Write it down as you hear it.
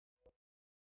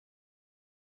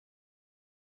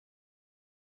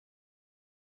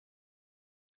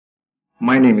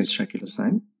My name is Shakil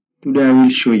Hussain. Today I will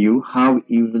show you how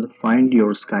you will find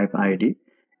your Skype ID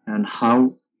and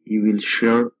how you will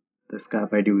share the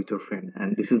Skype ID with your friend,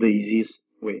 and this is the easiest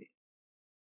way.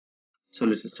 So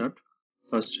let's start.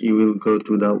 First you will go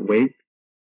to the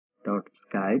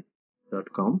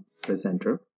web.skype.com, press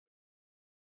enter.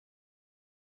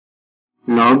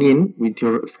 Log in with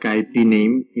your Skype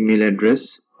name, email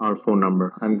address or phone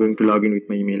number. I'm going to log in with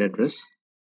my email address.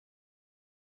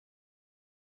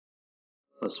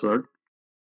 Password.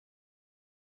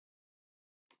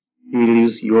 You will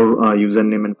use your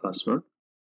username and password.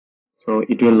 So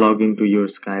it will log into your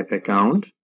Skype account.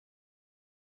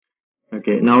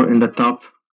 Okay, now in the top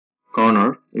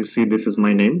corner you see this is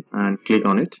my name, and click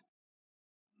on it.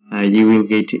 You will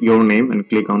get your name and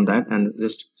click on that and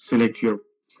just select your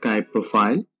Skype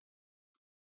profile.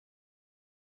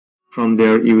 From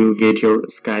there you will get your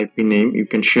Skype name. You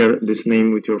can share this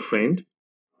name with your friend,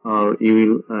 or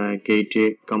you will get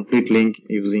a complete link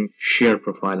using share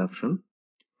profile option.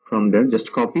 From there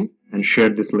just copy and share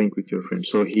this link with your friend,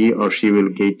 so he or she will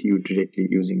get you directly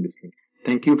using this link.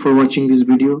 Thank you for watching this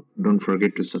video. Don't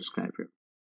forget to subscribe here.